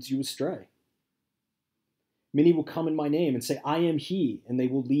one leads you astray. Many will come in my name and say, 'I am he,' and they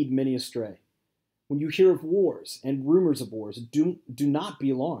will lead many astray. When you hear of wars and rumors of wars, do not be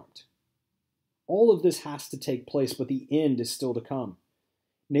alarmed. All of this has to take place, but the end is still to come.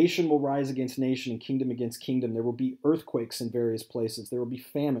 Nation will rise against nation and kingdom against kingdom. There will be earthquakes in various places. There will be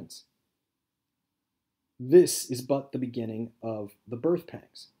famines. This is but the beginning of the birth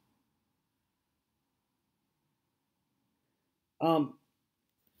pangs."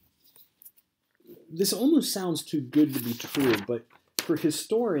 This almost sounds too good to be true, but for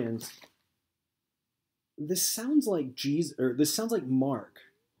historians, this sounds like Mark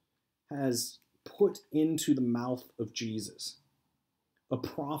has put into the mouth of Jesus a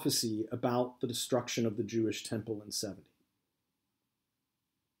prophecy about the destruction of the Jewish temple in 70.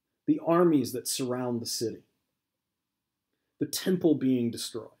 The armies that surround the city, the temple being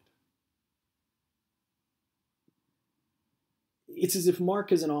destroyed. It's as if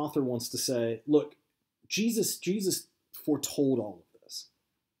Mark as an author wants to say, look, Jesus foretold all of this.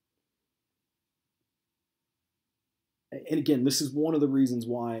 And again, this is one of the reasons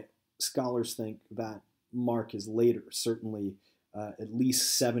why scholars think that Mark is later, certainly at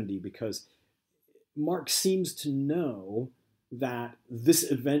least 70, because Mark seems to know that this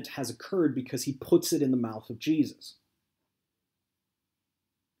event has occurred because he puts it in the mouth of Jesus.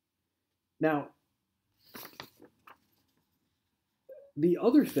 Now, the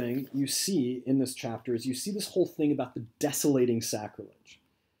other thing you see in this chapter is you see this whole thing about the desolating sacrilege.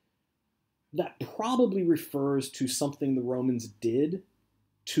 That probably refers to something the Romans did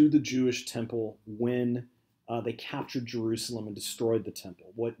to the Jewish temple when they captured Jerusalem and destroyed the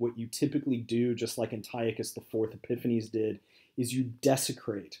temple. What you typically do, just like Antiochus IV Epiphanes did, is you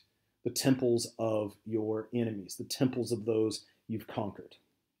desecrate the temples of your enemies, the temples of those you've conquered.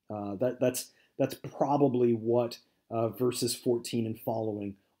 That's probably what verses 14 and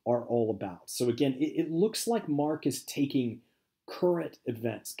following are all about. So again, it looks like Mark is taking current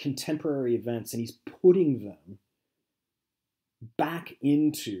events, contemporary events, and he's putting them back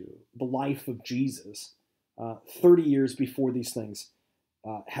into the life of Jesus 30 years before these things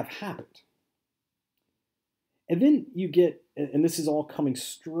have happened. And then you get, and this is all coming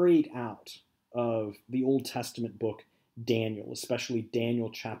straight out of the Old Testament book Daniel, especially Daniel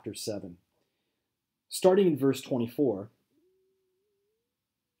chapter 7. Starting in verse 24,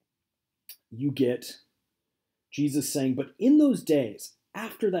 you get Jesus saying, "But in those days,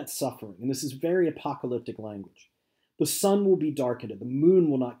 after that suffering," and this is very apocalyptic language, "the sun will be darkened, and the moon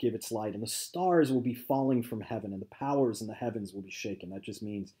will not give its light, and the stars will be falling from heaven, and the powers in the heavens will be shaken." That just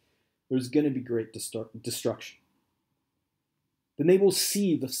means there's going to be great destruction. "Then they will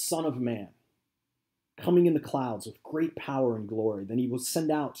see the Son of Man coming in the clouds with great power and glory. Then he will send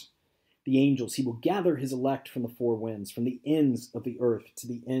out the angels. He will gather his elect from the four winds, from the ends of the earth to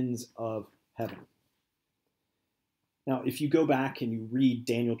the ends of heaven." Now, if you go back and you read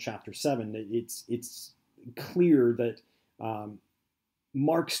Daniel chapter 7, it's clear that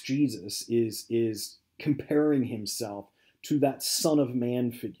Mark's Jesus is comparing himself to that Son of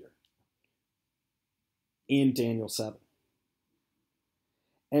Man figure in Daniel 7.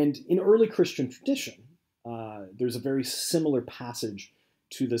 And in early Christian tradition, there's a very similar passage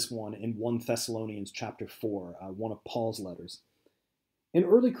to this one in 1 Thessalonians chapter 4, one of Paul's letters. In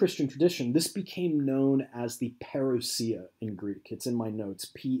early Christian tradition, this became known as the parousia in Greek. It's in my notes,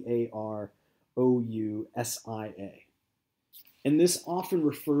 Parousia. And this often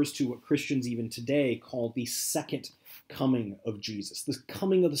refers to what Christians even today call the second coming of Jesus. The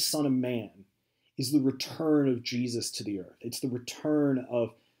coming of the Son of Man is the return of Jesus to the earth. It's the return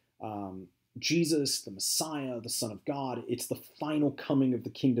of Jesus, the Messiah, the Son of God. It's the final coming of the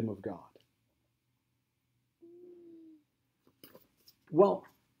kingdom of God. Well,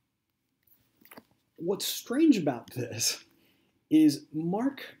 what's strange about this is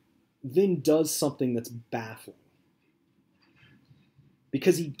Mark then does something that's baffling,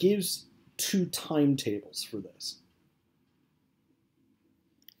 because he gives two timetables for this.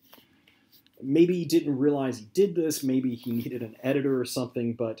 Maybe he didn't realize he did this, maybe he needed an editor or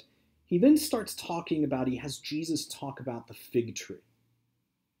something, but he then starts talking about, he has Jesus talk about the fig tree.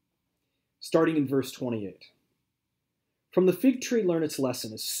 Starting in verse 28. From the fig tree learn its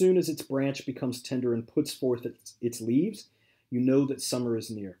lesson. As soon as its branch becomes tender and puts forth its leaves, you know that summer is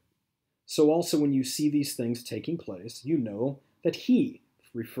near. So also when you see these things taking place, you know that he,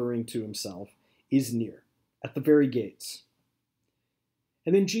 referring to himself, is near, at the very gates.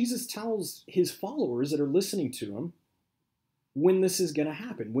 And then Jesus tells his followers that are listening to him when this is going to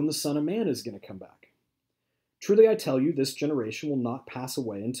happen, when the Son of Man is going to come back. Truly I tell you, this generation will not pass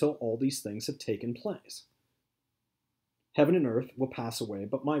away until all these things have taken place. Heaven and earth will pass away,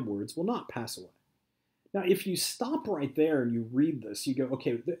 but my words will not pass away. Now, if you stop right there and you read this, you go,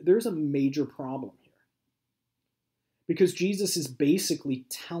 okay, there's a major problem here. Because Jesus is basically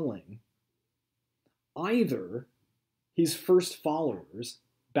telling either his first followers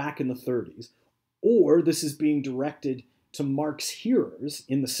back in the 30s, or this is being directed to Mark's hearers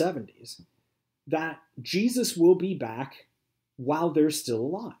in the 70s, that Jesus will be back while they're still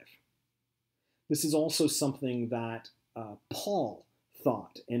alive. This is also something that Paul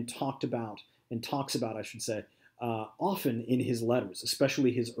thought and talks about, I should say, often in his letters,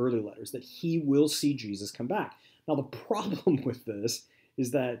 especially his early letters, that he will see Jesus come back. Now, the problem with this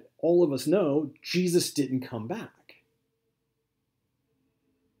is that all of us know Jesus didn't come back.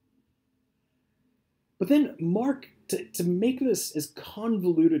 But then Mark, to make this as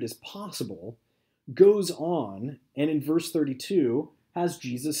convoluted as possible, goes on and in verse 32 has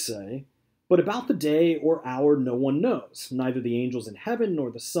Jesus say, "But about the day or hour no one knows, neither the angels in heaven nor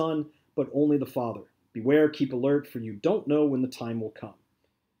the Son, but only the Father. Beware, keep alert, for you don't know when the time will come."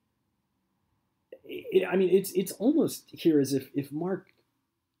 It's almost here as if Mark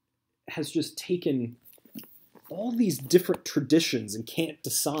has just taken all these different traditions and can't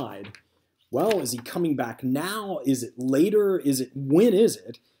decide, well, is he coming back now? Is it later? When is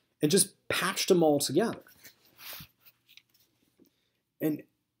it? And just patched them all together. And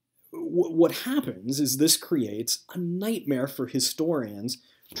what happens is this creates a nightmare for historians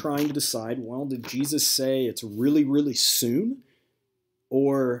trying to decide, well, did Jesus say it's really, really soon?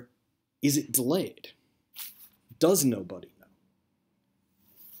 Or is it delayed? Does nobody know?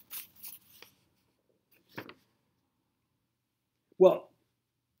 Well,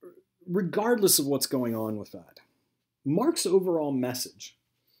 regardless of what's going on with that, Mark's overall message,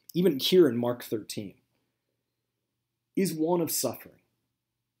 even here in Mark 13, is one of suffering.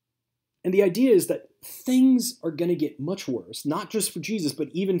 And the idea is that things are going to get much worse, not just for Jesus, but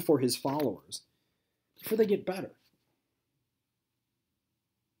even for his followers, before they get better.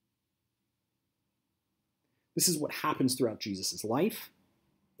 This is what happens throughout Jesus' life.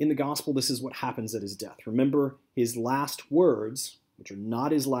 In the gospel, this is what happens at his death. Remember, his last words, which are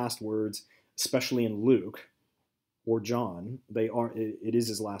not his last words, especially in Luke or John, it is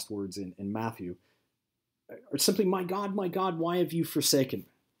his last words in Matthew, are simply, my God, why have you forsaken me?"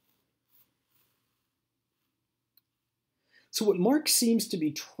 So what Mark seems to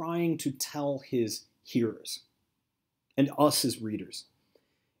be trying to tell his hearers and us as readers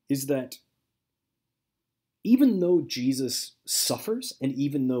is that even though Jesus suffers and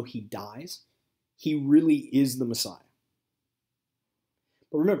even though he dies, he really is the Messiah.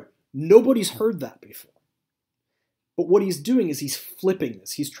 But remember, nobody's heard that before. But what he's doing is he's flipping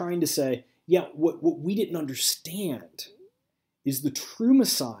this. He's trying to say, yeah, what we didn't understand is the true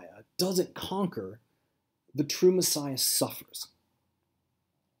Messiah doesn't conquer. The true Messiah suffers.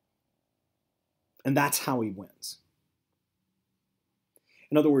 And that's how he wins.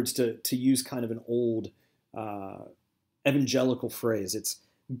 In other words, to use kind of an old evangelical phrase, it's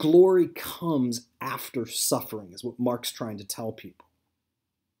Glory comes after suffering, is what Mark's trying to tell people.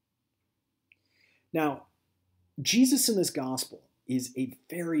 Now, Jesus in this gospel is a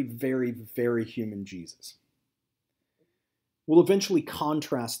very, very, very human Jesus. We'll eventually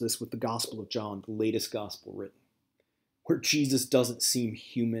contrast this with the Gospel of John, the latest gospel written, where Jesus doesn't seem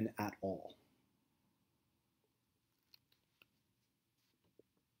human at all.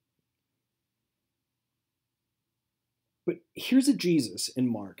 But here's a Jesus in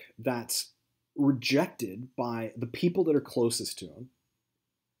Mark that's rejected by the people that are closest to him,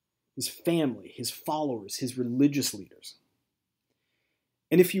 his family, his followers, his religious leaders.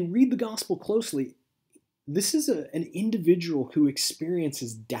 And if you read the gospel closely, this is an individual who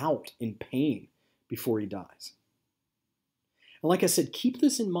experiences doubt and pain before he dies. And like I said, keep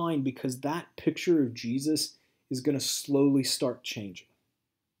this in mind because that picture of Jesus is going to slowly start changing.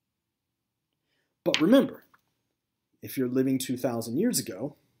 But remember, if you're living 2,000 years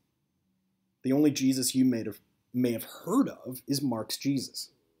ago, the only Jesus you may have heard of is Mark's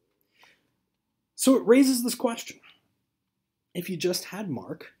Jesus. So it raises this question. If you just had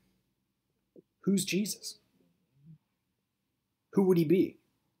Mark, who's Jesus? Who would he be?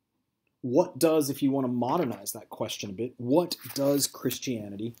 What does, if you want to modernize that question a bit, what does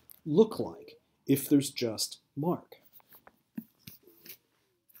Christianity look like if there's just Mark?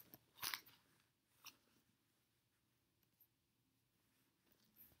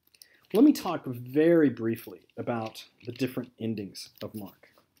 Let me talk very briefly about the different endings of Mark.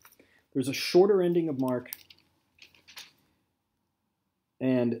 There's a shorter ending of Mark,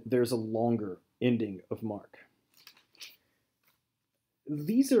 and there's a longer ending of Mark.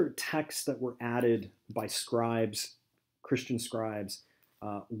 These are texts that were added by scribes, Christian scribes,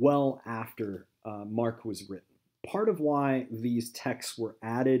 well after Mark was written. Part of why these texts were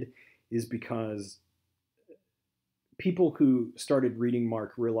added is because people who started reading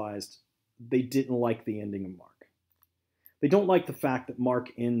Mark realized they didn't like the ending of Mark. They don't like the fact that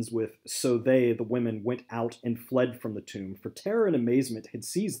Mark ends with, "So they, the women, went out and fled from the tomb, for terror and amazement had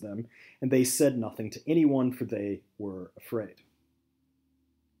seized them, and they said nothing to anyone, for they were afraid."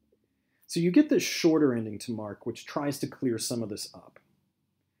 So you get this shorter ending to Mark, which tries to clear some of this up.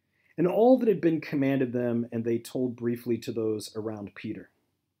 And all that had been commanded them, and they told briefly to those around Peter.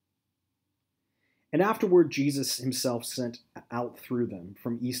 And afterward, Jesus himself sent out through them,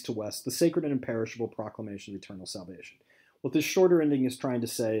 from east to west, the sacred and imperishable proclamation of eternal salvation. What this shorter ending is trying to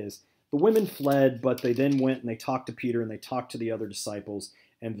say is, the women fled, but they then went and they talked to Peter and they talked to the other disciples,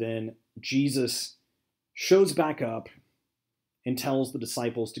 and then Jesus shows back up and tells the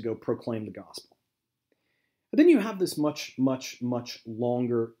disciples to go proclaim the gospel. But then you have this much, much, much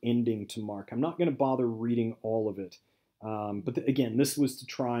longer ending to Mark. I'm not going to bother reading all of it. But again, this was to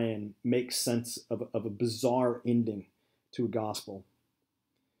try and make sense of a bizarre ending to a gospel.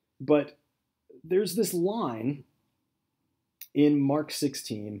 But there's this line in Mark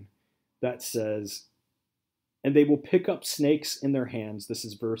 16 that says, "And they will pick up snakes in their hands." This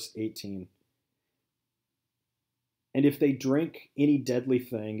is verse 18. "And if they drink any deadly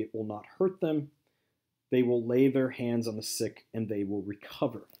thing, it will not hurt them. They will lay their hands on the sick and they will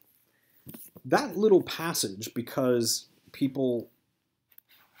recover." That little passage, because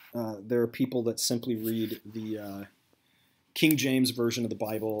there are people that simply read the King James version of the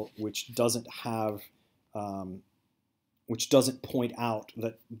Bible, which doesn't point out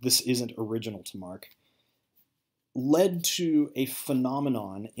that this isn't original to Mark, led to a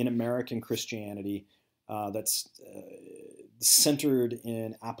phenomenon in American Christianity that's centered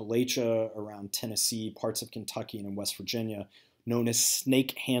in Appalachia, around Tennessee, parts of Kentucky, and in West Virginia, known as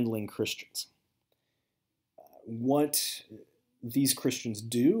snake-handling Christians. What these Christians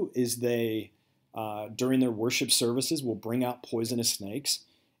do is they, during their worship services, will bring out poisonous snakes,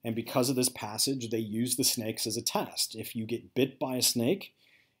 and because of this passage, they use the snakes as a test. If you get bit by a snake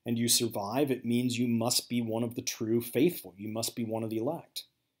and you survive, it means you must be one of the true faithful. You must be one of the elect.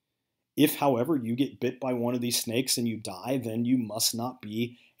 If, however, you get bit by one of these snakes and you die, then you must not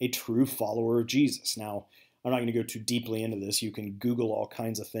be a true follower of Jesus. Now, I'm not going to go too deeply into this. You can Google all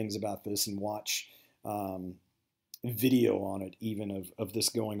kinds of things about this and watch video on it, even of this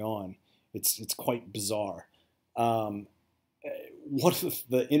going on. It's quite bizarre. One of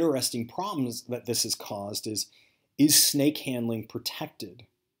the interesting problems that this has caused is snake handling protected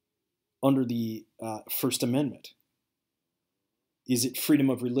under the First Amendment? Is it freedom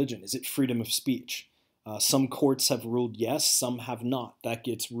of religion? Is it freedom of speech? Some courts have ruled yes, some have not. That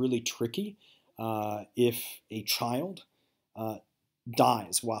gets really tricky if a child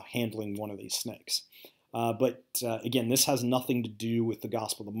dies while handling one of these snakes. But again, this has nothing to do with the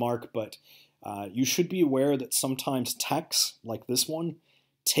Gospel of Mark, but you should be aware that sometimes texts like this one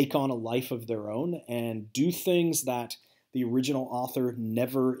take on a life of their own and do things that the original author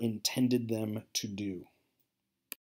never intended them to do.